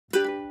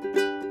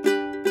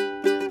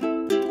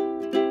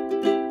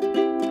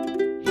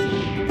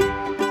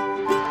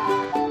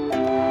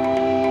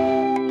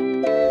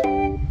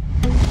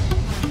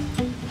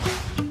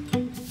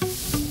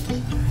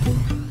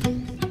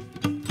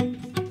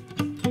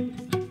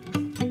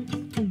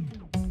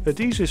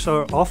Adhesives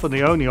are often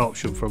the only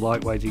option for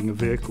lightweighting a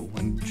vehicle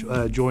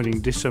and joining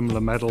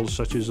dissimilar metals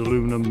such as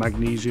aluminum,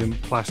 magnesium,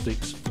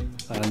 plastics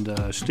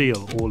and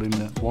steel all in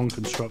one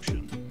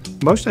construction.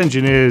 Most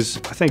engineers,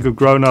 I think, have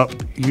grown up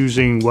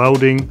using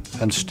welding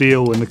and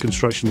steel in the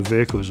construction of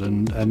vehicles,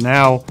 and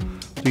now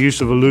the use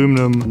of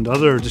aluminum and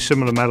other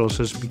dissimilar metals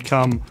has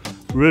become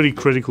really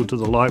critical to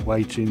the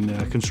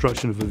lightweighting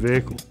construction of a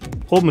vehicle.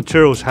 All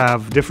materials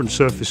have different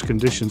surface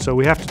conditions, so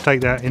we have to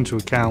take that into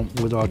account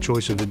with our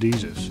choice of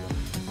adhesives.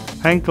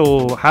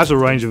 Henkel has a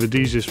range of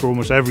adhesives for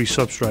almost every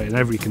substrate and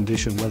every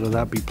condition, whether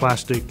that be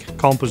plastic,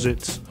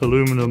 composites,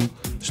 aluminum,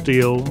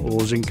 steel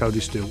or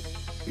zinc-coated steel.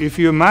 If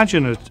you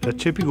imagine a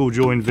typical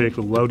joined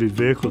vehicle, welded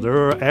vehicle, there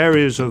are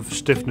areas of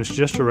stiffness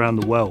just around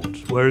the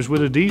weld, whereas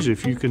with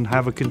adhesive you can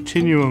have a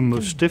continuum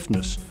of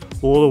stiffness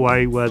all the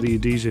way where the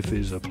adhesive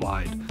is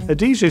applied.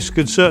 Adhesives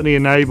could certainly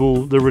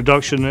enable the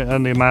reduction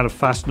in the amount of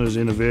fasteners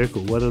in a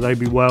vehicle, whether they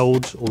be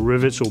welds or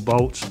rivets or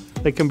bolts.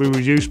 They can be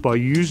reduced by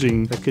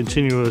using a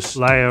continuous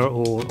layer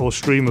or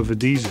stream of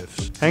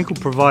adhesives. Henkel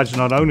provides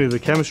not only the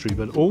chemistry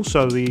but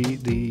also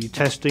the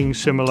testing,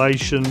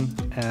 simulation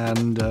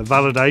and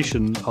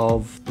validation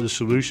of the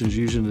solutions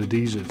using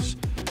adhesives.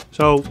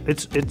 So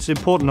it's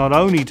important not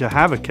only to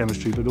have a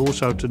chemistry but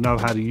also to know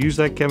how to use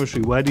that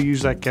chemistry, where to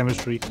use that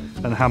chemistry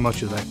and how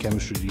much of that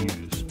chemistry to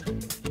use.